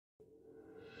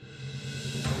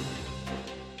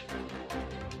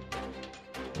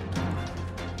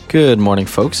Good morning,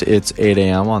 folks. It's 8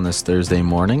 a.m. on this Thursday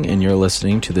morning, and you're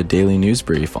listening to the Daily News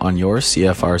Brief on your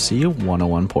CFRC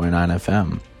 101.9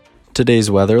 FM. Today's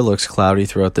weather looks cloudy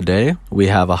throughout the day. We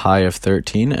have a high of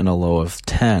 13 and a low of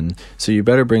 10, so you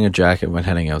better bring a jacket when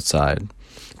heading outside.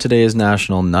 Today is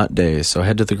National Nut Day, so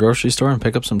head to the grocery store and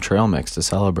pick up some trail mix to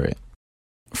celebrate.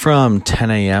 From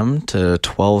 10 a.m. to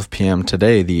 12 p.m.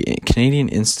 today, the Canadian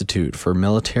Institute for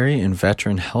Military and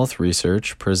Veteran Health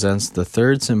Research presents the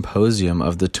third symposium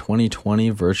of the 2020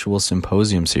 Virtual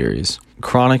Symposium Series.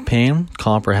 Chronic pain,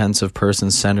 comprehensive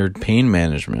person-centered pain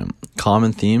management,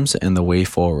 common themes, and the way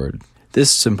forward. This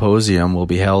symposium will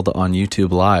be held on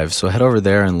YouTube Live, so head over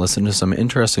there and listen to some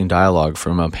interesting dialogue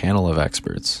from a panel of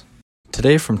experts.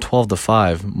 Today from 12 to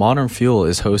 5, Modern Fuel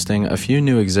is hosting a few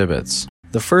new exhibits.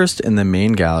 The first in the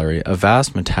main gallery, A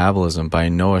Vast Metabolism by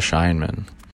Noah Scheinman.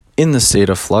 In the State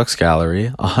of Flux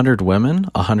gallery, 100 Women,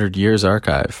 100 Years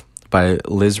Archive by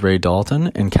Liz Ray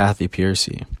Dalton and Kathy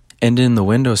Piercy. And in the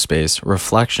window space,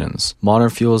 Reflections, Modern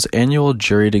Fuel's annual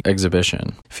juried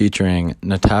exhibition featuring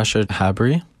Natasha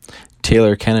Habry,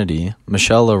 Taylor Kennedy,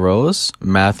 Michelle LaRose,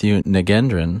 Matthew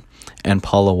Nagendran, and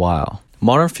Paula Weil.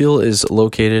 Modern Fuel is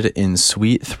located in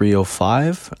Suite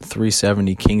 305,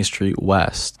 370 King Street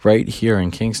West, right here in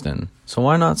Kingston. So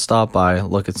why not stop by,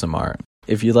 look at some art?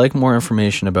 If you'd like more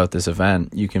information about this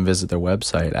event, you can visit their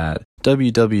website at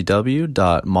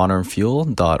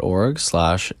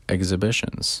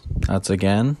www.modernfuel.org/exhibitions. That's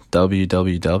again,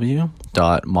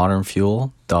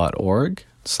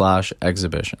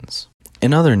 www.modernfuel.org/exhibitions.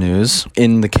 In other news,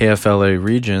 in the KFLA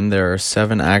region, there are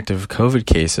 7 active COVID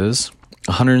cases,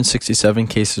 167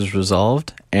 cases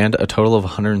resolved, and a total of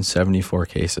 174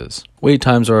 cases. Wait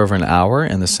times are over an hour,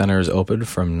 and the center is open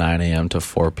from 9 a.m. to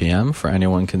 4 p.m. for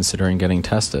anyone considering getting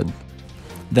tested.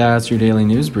 That's your daily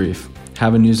news brief.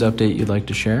 Have a news update you'd like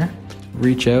to share?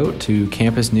 Reach out to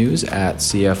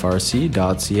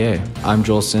campusnews@cfrc.ca. I'm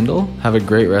Joel Sindel. Have a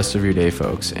great rest of your day,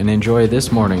 folks, and enjoy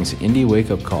this morning's Indie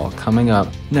Wake-Up Call coming up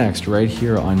next right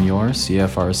here on your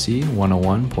CFRC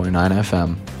 101.9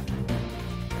 FM.